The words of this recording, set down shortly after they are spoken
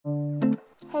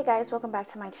Hey guys, welcome back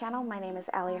to my channel. My name is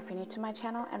Allie if you're new to my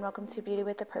channel, and welcome to Beauty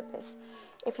with a Purpose.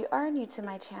 If you are new to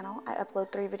my channel, I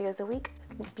upload 3 videos a week: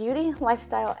 beauty,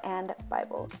 lifestyle, and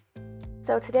Bible.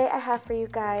 So today I have for you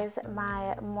guys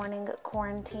my morning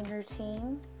quarantine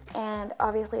routine. And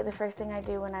obviously the first thing I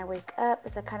do when I wake up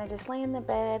is I kind of just lay in the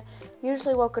bed,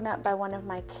 usually woken up by one of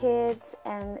my kids,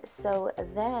 and so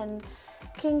then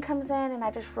King comes in and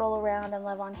I just roll around and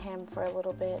love on him for a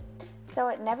little bit. So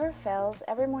it never fails.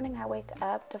 Every morning I wake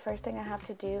up, the first thing I have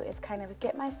to do is kind of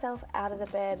get myself out of the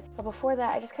bed. But before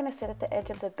that, I just kind of sit at the edge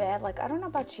of the bed. Like, I don't know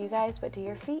about you guys, but do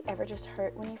your feet ever just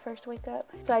hurt when you first wake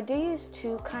up? So I do use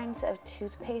 2 kinds of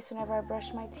toothpaste whenever I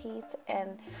brush my teeth.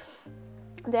 And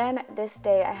then this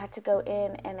day I had to go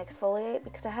in and exfoliate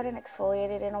because I hadn't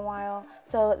exfoliated in a while.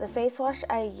 So the face wash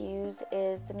I use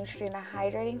is the Neutrogena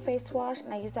Hydrating Face Wash,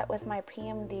 and I use that with my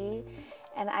PMD.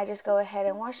 And I just go ahead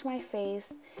and wash my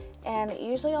face. And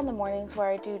usually on the mornings where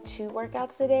I do 2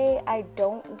 workouts a day, I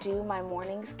don't do my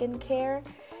morning skincare.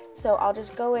 So I'll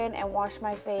just go in and wash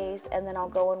my face, and then I'll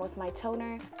go in with my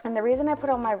toner. And the reason I put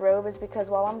on my robe is because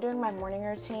while I'm doing my morning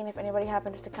routine, if anybody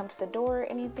happens to come to the door or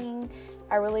anything,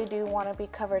 I really do want to be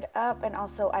covered up. And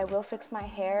also I will fix my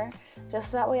hair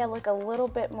just so that way I look a little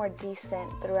bit more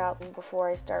decent throughout before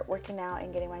I start working out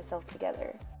and getting myself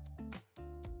together.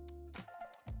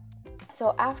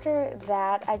 So after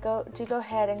that, I go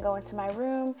ahead and go into my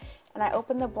room, and I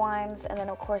open the blinds, and then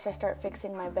of course I start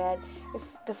fixing my bed.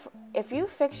 If you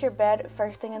fix your bed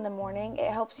first thing in the morning,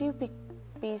 it helps you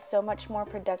be so much more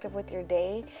productive with your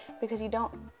day because you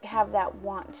don't have that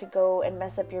want to go and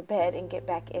mess up your bed and get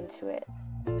back into it.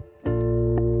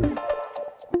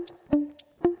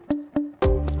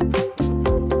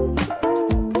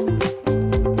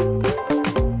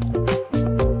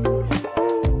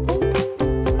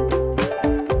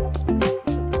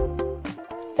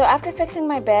 So after fixing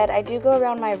my bed, I do go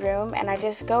around my room and I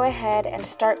just go ahead and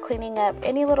start cleaning up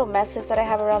any little messes that I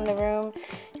have around the room,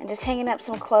 and just hanging up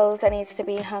some clothes that needs to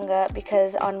be hung up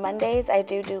because on Mondays I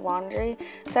do laundry.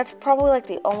 So that's probably like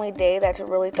the only day that's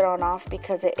really thrown off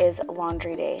because it is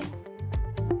laundry day.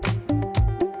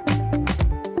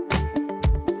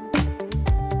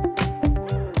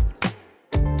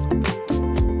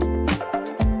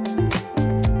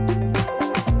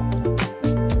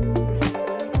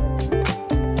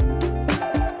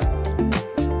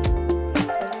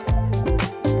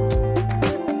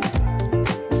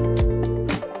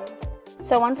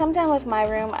 So once I'm done with my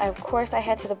room, of course I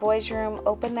head to the boys' room,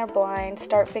 open their blinds,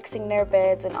 start fixing their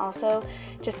beds, and also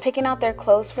just picking out their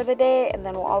clothes for the day, and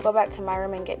then we'll all go back to my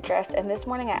room and get dressed. And this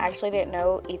morning I actually didn't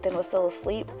know Ethan was still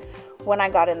asleep when I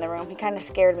got in the room. He kind of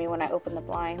scared me when I opened the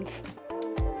blinds.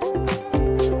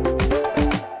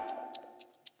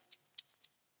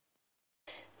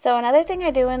 So another thing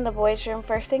I do in the boys' room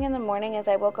first thing in the morning is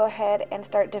I will go ahead and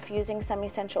start diffusing some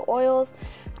essential oils.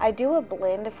 I do a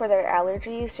blend for their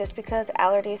allergies just because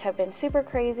allergies have been super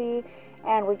crazy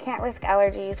and we can't risk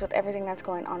allergies with everything that's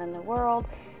going on in the world.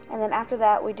 And then after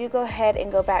that, we do go ahead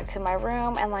and go back to my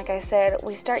room, and like I said,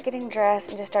 we start getting dressed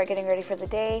and just start getting ready for the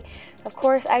day. Of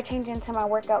course, I change into my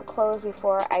workout clothes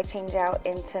before I change out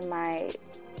into my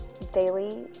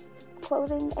daily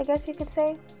clothing, I guess you could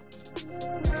say.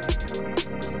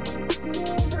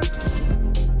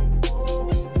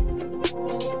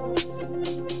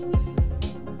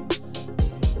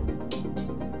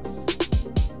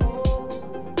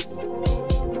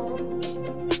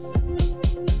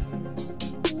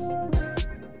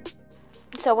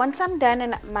 So once I'm done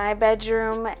in my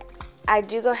bedroom, I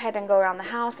do go ahead and go around the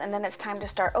house, and then it's time to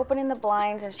start opening the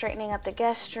blinds and straightening up the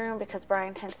guest room because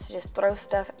Brian tends to just throw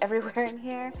stuff everywhere in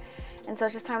here. And so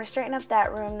it's just time to straighten up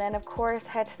that room. Then of course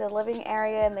head to the living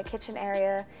area and the kitchen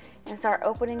area and start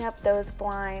opening up those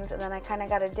blinds. And then I kind of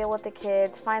got to deal with the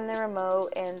kids, find the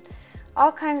remote, and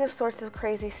all kinds of sorts of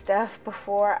crazy stuff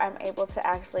before I'm able to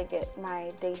actually get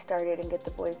my day started and get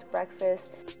the boys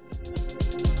breakfast.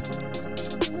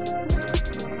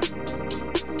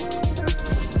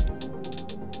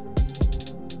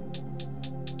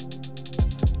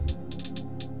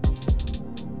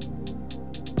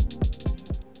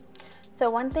 So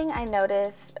one thing I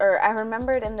noticed, or I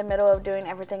remembered in the middle of doing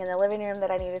everything in the living room, that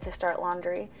I needed to start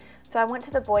laundry. So I went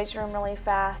to the boys' room really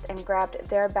fast and grabbed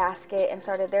their basket and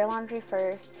started their laundry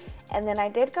first. And then I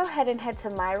did go ahead and head to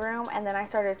my room, and then I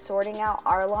started sorting out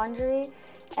our laundry.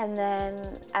 And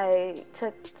then I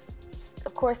took,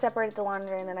 of course, separated the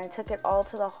laundry, and then I took it all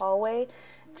to the hallway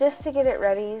just to get it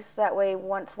ready. So that way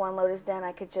once one load is done,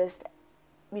 I could just,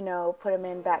 you know, put them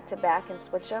in back to back and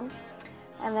switch them.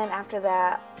 And then after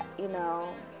that, you know,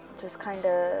 just kind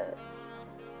of,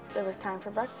 it was time for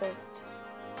breakfast.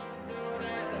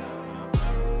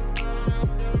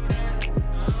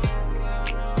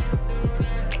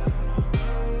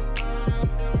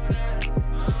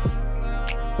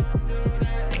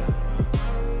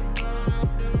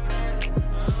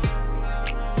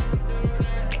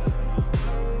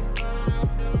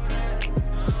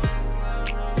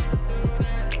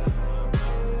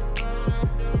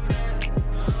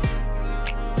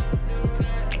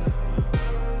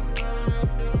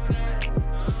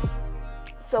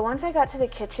 once I got to the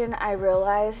kitchen, I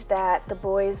realized that the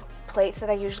boys' plates that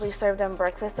I usually serve them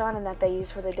breakfast on and that they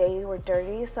use for the day were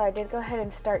dirty. So I did go ahead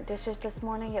and start dishes this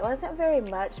morning. It wasn't very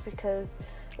much because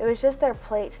it was just their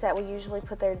plates that we usually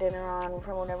put their dinner on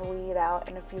from whenever we eat out,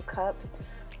 and a few cups.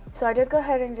 So I did go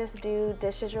ahead and just do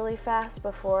dishes really fast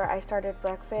before I started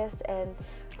breakfast and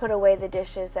put away the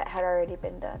dishes that had already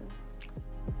been done.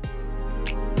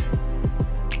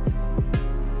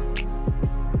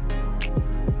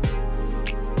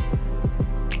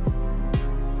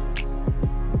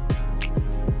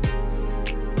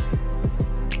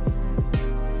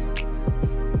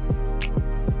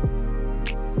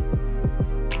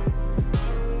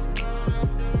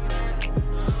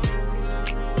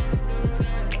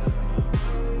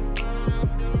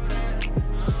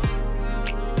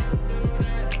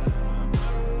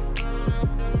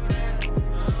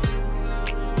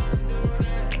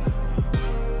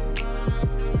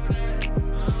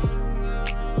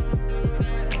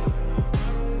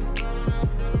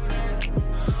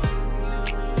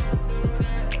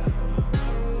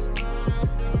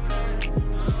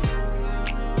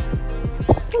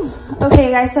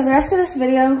 Okay guys, so the rest of this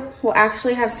video will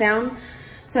actually have sound.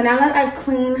 So now that I've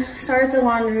cleaned, started the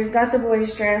laundry, got the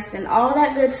boys dressed and all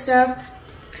that good stuff,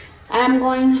 I'm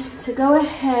going to go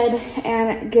ahead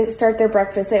and start their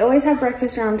breakfast. They always have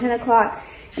breakfast around 10 o'clock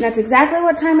and that's exactly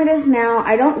what time it is now.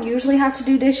 I don't usually have to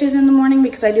do dishes in the morning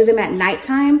because I do them at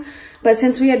nighttime. But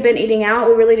since we had been eating out,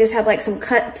 we really just had like some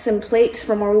cups and plates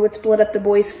from where we would split up the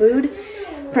boys' food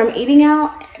from eating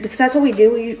out, because that's what we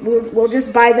do. We'll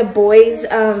just buy the boys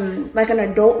like an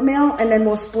adult meal and then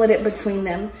we'll split it between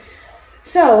them.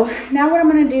 So now what I'm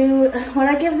gonna do, what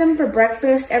I give them for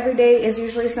breakfast every day is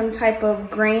usually some type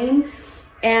of grain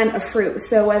and a fruit.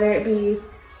 So whether it be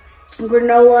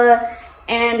granola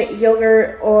and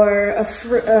yogurt, or a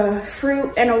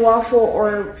fruit and a waffle,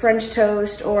 or French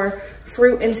toast, or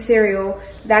fruit and cereal,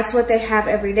 that's what they have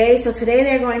every day. So today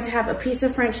they're going to have a piece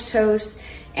of French toast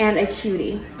and a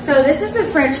cutie. So this is the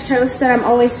French toast that I'm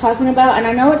always talking about, and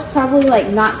I know it's probably like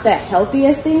not the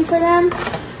healthiest thing for them,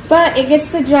 but it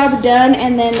gets the job done.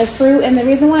 And then the fruit, and the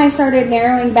reason why I started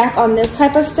narrowing back on this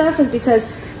type of stuff is because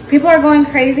people are going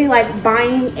crazy like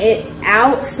buying it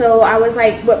out. So I was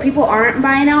like, what people aren't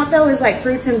buying out though is like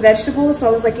fruits and vegetables. So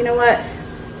I was like, you know what,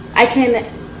 I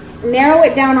can narrow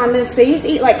it down on this. They used to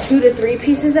eat like 2 to 3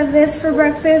 pieces of this for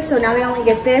breakfast, so now they only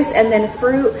get this and then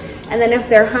fruit, and then if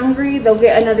they're hungry they'll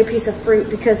get another piece of fruit,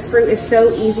 because fruit is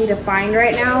so easy to find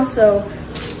right now. So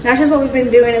that's just what we've been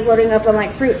doing, is loading up on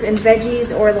like fruits and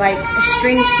veggies, or like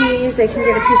string cheese. They can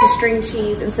get a piece of string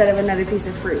cheese instead of another piece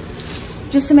of fruit,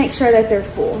 just to make sure that they're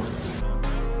full.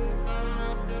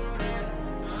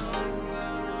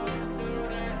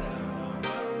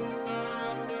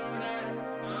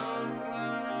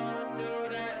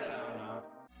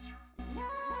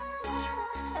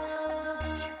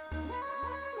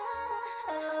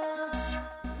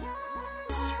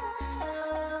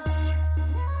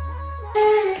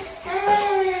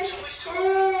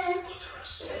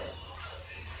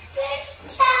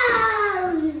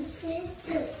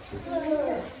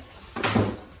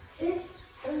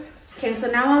 Okay,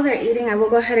 so now while they're eating, I will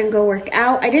go ahead and go work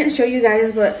out. I didn't show you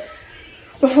guys, but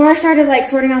before I started like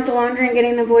sorting out the laundry and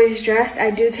getting the boys dressed, I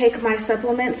do take my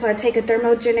supplements. So I take a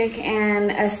thermogenic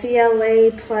and a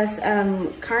CLA plus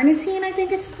carnitine, I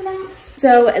think it's pronounced.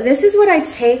 So this is what I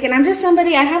take, and I'm just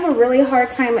somebody, I have a really hard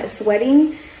time at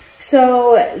sweating.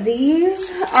 So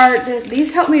these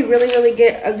help me really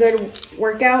get a good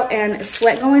workout and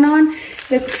sweat going on.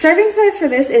 The serving size for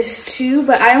this is 2,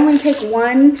 but I only take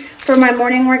 1 for my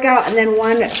morning workout and then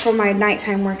 1 for my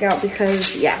nighttime workout,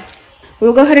 because yeah.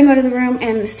 We'll go ahead and go to the room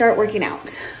and start working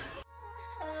out.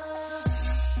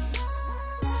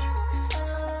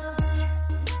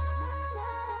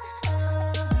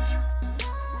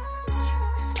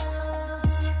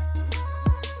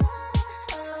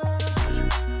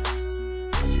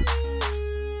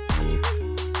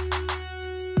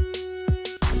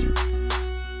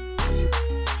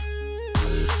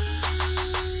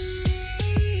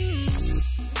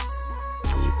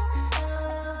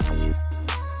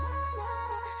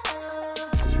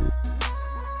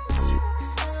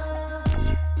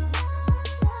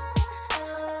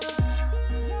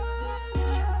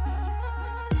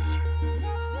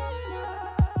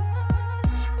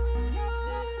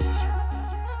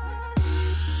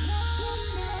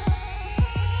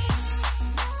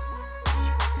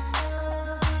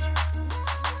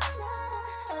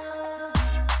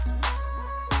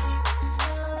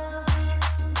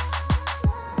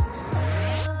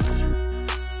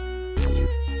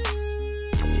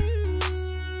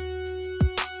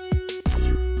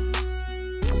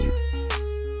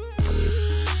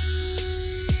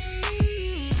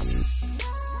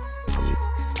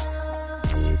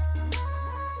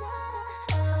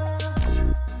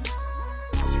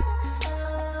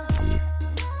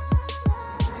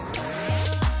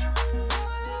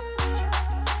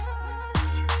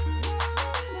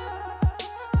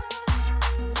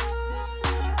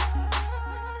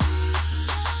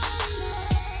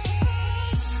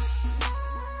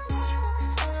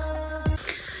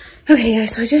 Okay,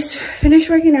 guys, so I just finished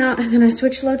working out and then I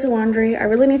switched loads of laundry. I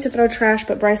really need to throw trash,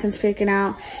 but Bryson's freaking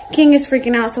out. King is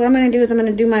freaking out. So what I'm going to do is I'm going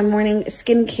to do my morning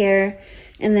skincare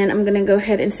and then I'm going to go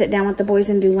ahead and sit down with the boys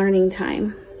and do learning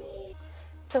time.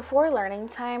 So for learning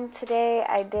time today,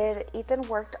 Ethan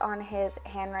worked on his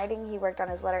handwriting. He worked on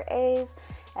his letter A's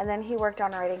and then he worked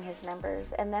on writing his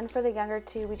numbers. And then for the younger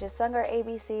two, we just sung our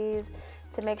ABCs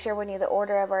to make sure we knew the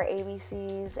order of our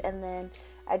ABCs. And then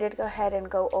I did go ahead and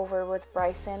go over with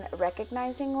Bryson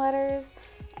recognizing letters.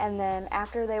 And then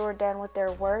after they were done with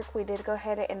their work, we did go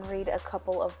ahead and read a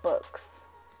couple of books.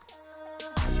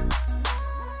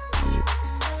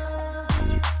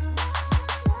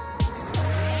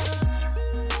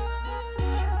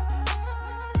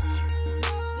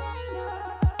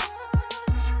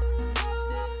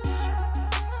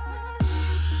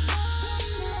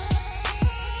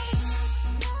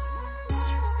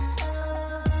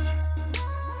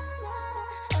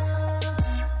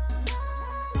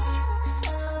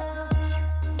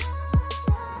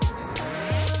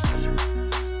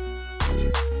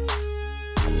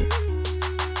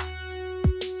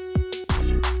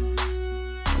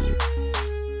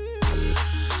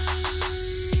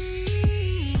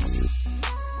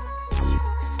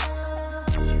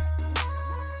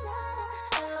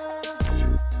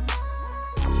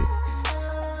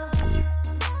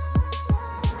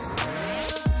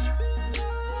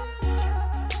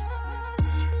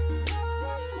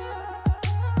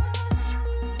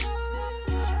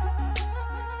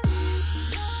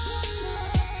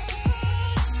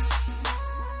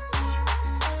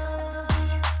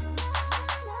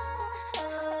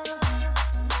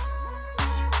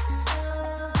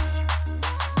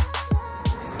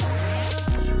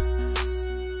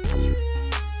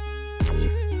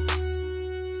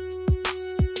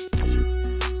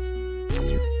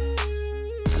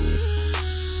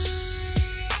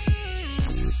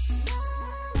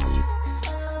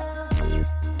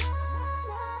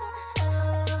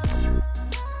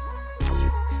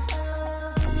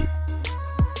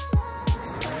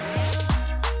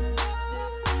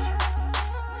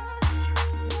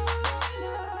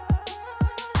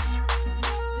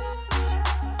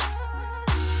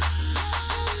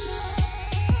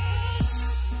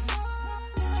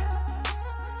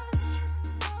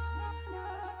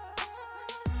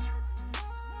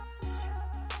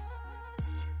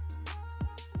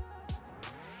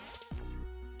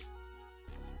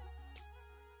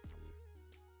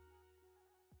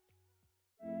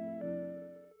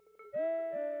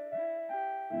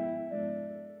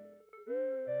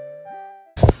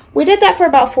 We did that for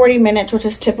about 40 minutes, which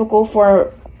is typical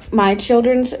for my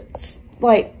children's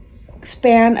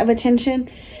span of attention.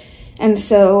 And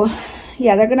so,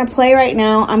 yeah, they're going to play right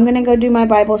now. I'm going to go do my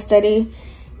Bible study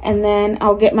and then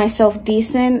I'll get myself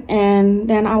decent and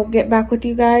then I'll get back with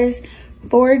you guys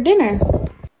for dinner.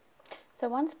 So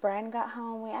once Brian got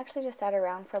home, we actually just sat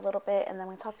around for a little bit and then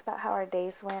we talked about how our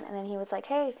days went. And then he was like,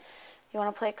 hey, you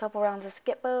want to play a couple rounds of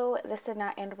Skip-Bo? This did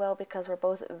not end well because we're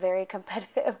both very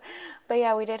competitive. But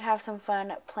yeah, we did have some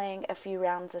fun playing a few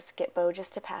rounds of Skip-Bo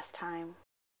just to pass time.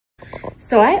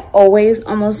 So I always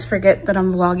almost forget that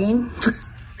I'm vlogging.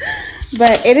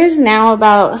 But it is now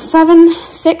about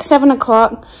 7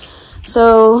 o'clock.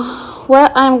 So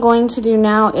what I'm going to do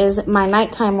now is my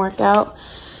nighttime workout.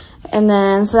 And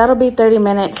then, so that'll be 30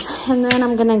 minutes. And then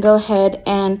I'm going to go ahead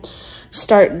and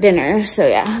start dinner. So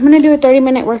yeah, I'm gonna do a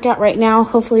 30-minute workout right now.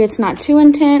 Hopefully it's not too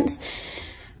intense.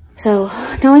 So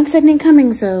no link setting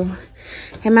coming, so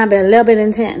it might be a little bit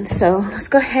intense. So let's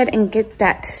go ahead and get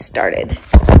that started.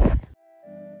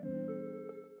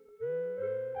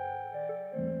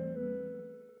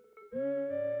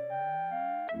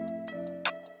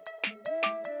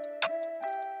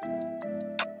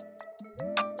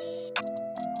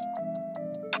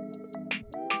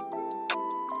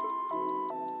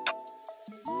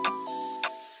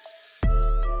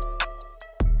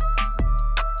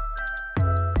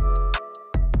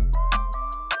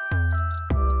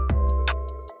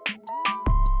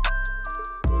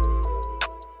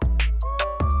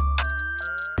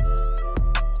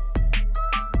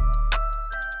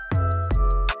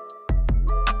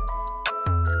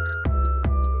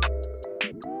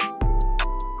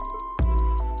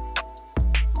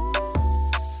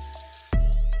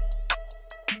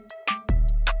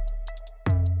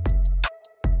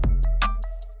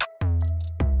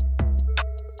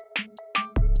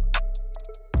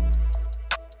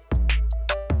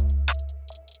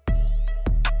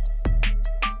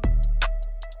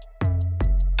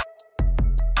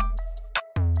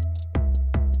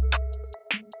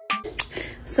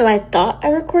 So I thought I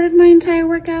recorded my entire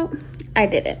workout. I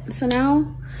didn't. So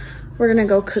now we're gonna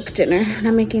go cook dinner. And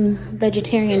I'm making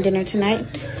vegetarian dinner tonight.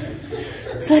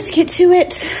 So let's get to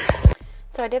it.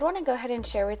 So I did want to go ahead and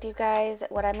share with you guys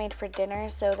what I made for dinner.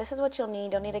 So this is what you'll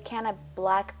need. You'll need a can of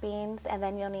black beans, and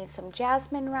then you'll need some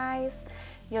jasmine rice.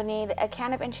 You'll need a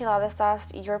can of enchilada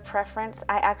sauce, your preference.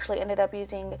 I actually ended up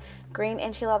using green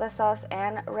enchilada sauce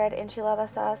and red enchilada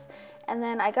sauce. And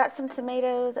then I got some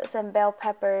tomatoes, some bell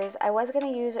peppers. I was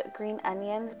going to use green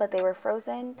onions, but they were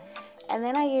frozen. And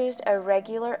then I used a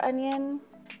regular onion.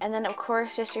 And then, of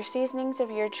course, just your seasonings of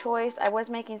your choice. I was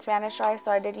making Spanish rice,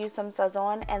 so I did use some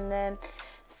sazon. And then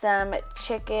some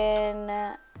chicken,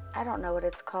 I don't know what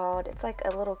it's called. It's like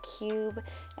a little cube,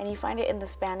 and you find it in the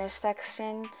Spanish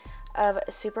section of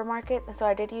supermarkets. And so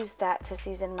I did use that to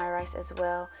season my rice as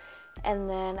well. And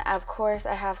then, of course,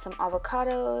 I have some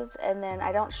avocados. And then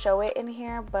I don't show it in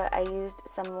here, but I used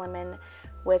some lemon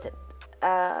with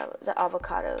the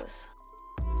avocados.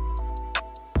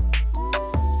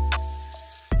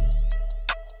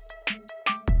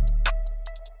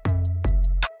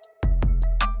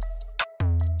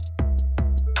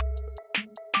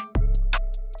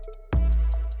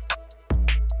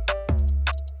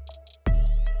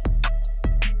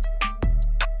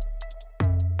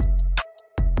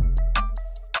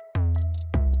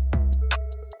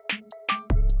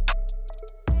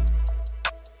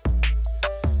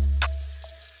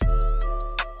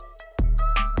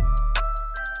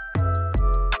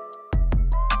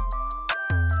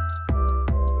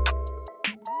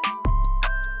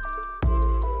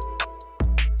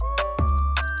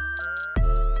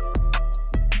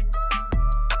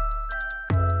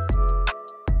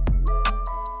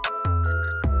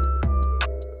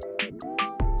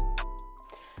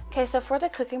 Okay, so for the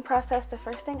cooking process, the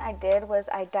first thing I did was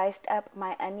I diced up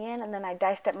my onion, and then I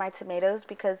diced up my tomatoes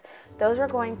because those were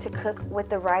going to cook with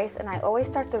the rice. And I always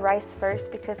start the rice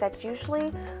first because that's usually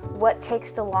what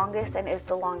takes the longest and is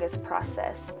the longest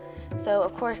process. So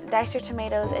of course, dice your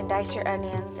tomatoes and dice your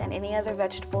onions and any other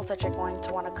vegetables that you're going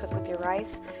to want to cook with your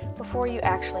rice before you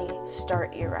actually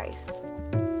start your rice.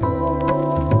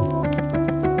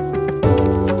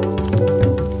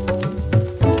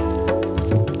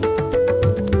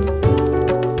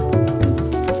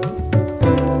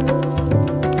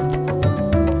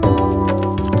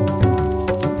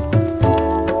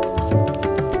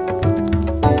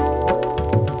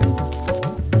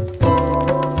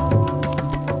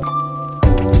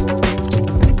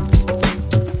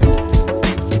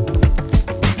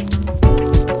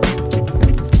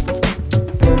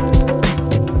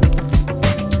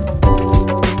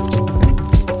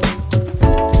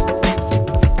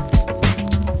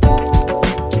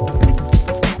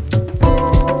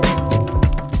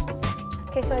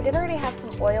 So I did already have some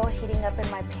oil heating up in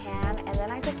my pan, and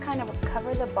then I just kind of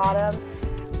cover the bottom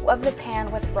of the pan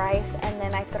with rice, and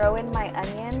then I throw in my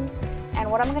onions.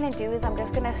 And what I'm going to do is I'm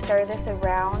just going to stir this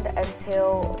around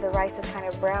until the rice is kind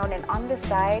of brown. And on the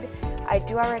side, I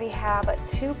do already have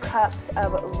 2 cups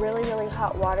of really, really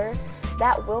hot water.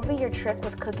 That will be your trick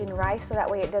with cooking rice, so that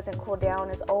way it doesn't cool down,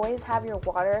 is always have your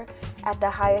water at the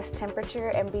highest temperature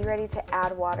and be ready to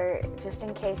add water just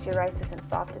in case your rice isn't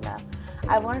soft enough.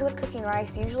 I've learned with cooking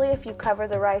rice, usually if you cover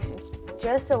the rice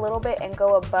just a little bit and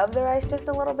go above the rice just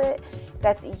a little bit,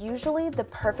 that's usually the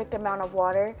perfect amount of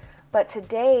water. But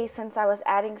today, since I was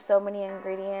adding so many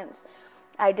ingredients,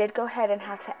 I did go ahead and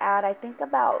have to add, I think,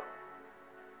 about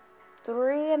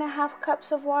 3.5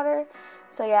 cups of water.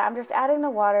 So yeah, I'm just adding the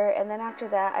water, and then after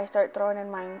that I start throwing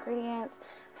in my ingredients.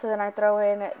 So then I throw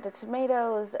in the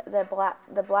tomatoes,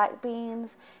 the black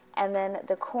beans, and then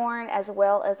the corn, as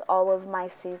well as all of my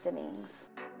seasonings.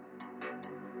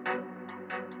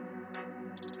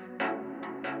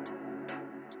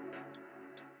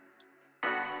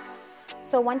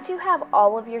 So once you have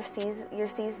all of your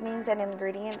seasonings and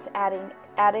ingredients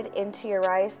added into your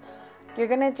rice, you're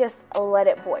gonna just let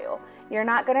it boil. You're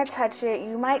not gonna touch it.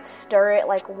 You might stir it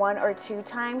like 1 or 2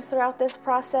 times throughout this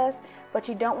process, but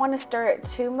you don't want to stir it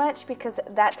too much because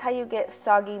that's how you get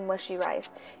soggy, mushy rice.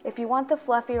 If you want the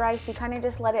fluffy rice, you kind of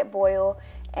just let it boil.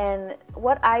 And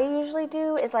what I usually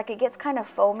do is, like, it gets kind of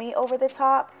foamy over the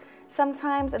top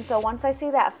sometimes, and so once I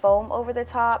see that foam over the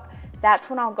top, that's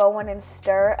when I'll go in and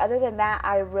stir. Other than that,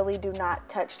 I really do not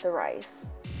touch the rice.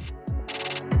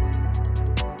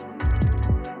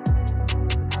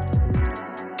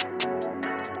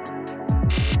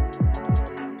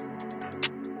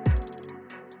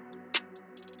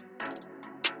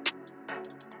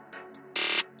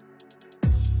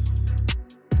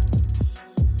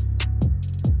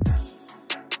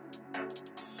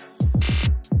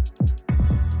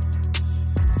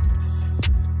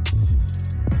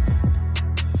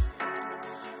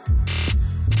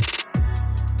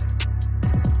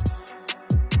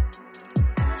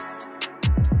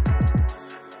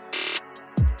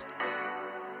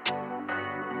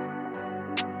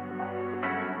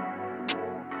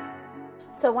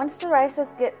 So once the rice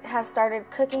has started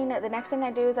cooking, the next thing I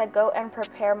do is I go and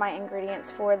prepare my ingredients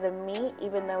for the meat,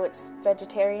 even though it's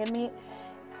vegetarian meat.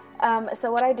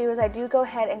 So what I do is I do go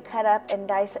ahead and cut up and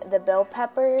dice the bell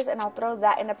peppers, and I'll throw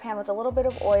that in a pan with a little bit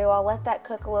of oil. I'll let that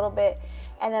cook a little bit,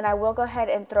 and then I will go ahead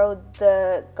and throw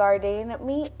the garden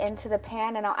meat into the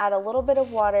pan, and I'll add a little bit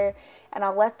of water, and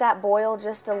I'll let that boil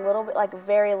just a little bit, like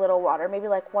very little water, maybe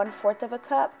like 1/4 of a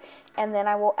cup, and then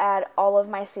I will add all of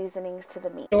my seasonings to the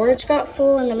meat. Storage got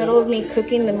full in the middle of me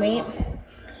cooking the meat.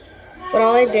 But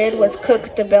all I did was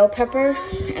cook the bell pepper,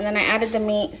 and then I added the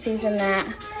meat, seasoned that,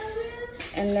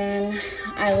 and then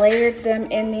I layered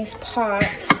them in these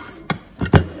pots.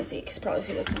 Let me see, you can probably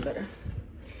see this one better.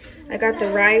 I got the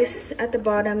rice at the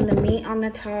bottom, the meat on the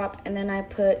top, and then I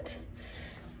put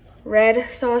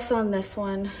red sauce on this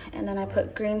one, and then I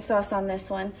put green sauce on this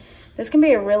one. This can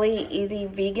be a really easy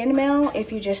vegan meal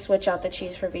if you just switch out the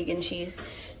cheese for vegan cheese.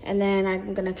 And then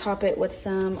I'm gonna top it with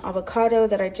some avocado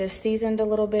that I just seasoned a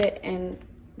little bit, and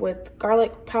with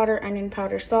garlic powder, onion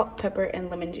powder, salt, pepper, and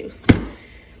lemon juice.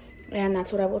 And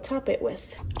that's what I will top it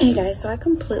with. Hey guys, so I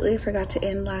completely forgot to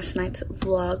end last night's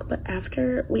vlog, but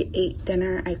after we ate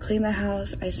dinner, I cleaned the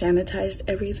house, I sanitized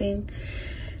everything,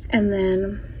 and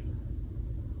then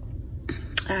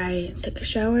I took a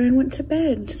shower and went to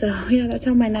bed. So yeah, that's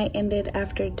how my night ended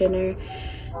after dinner.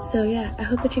 So yeah, I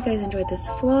hope that you guys enjoyed this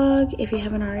vlog. If you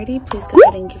haven't already, please go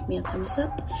ahead and give me a thumbs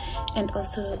up, and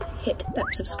also hit that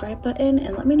subscribe button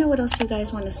and let me know what else you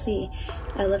guys want to see.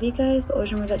 I love you guys, but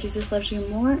always remember that Jesus loves you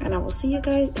more, and I will see you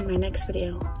guys in my next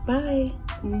video. Bye.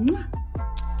 Mwah.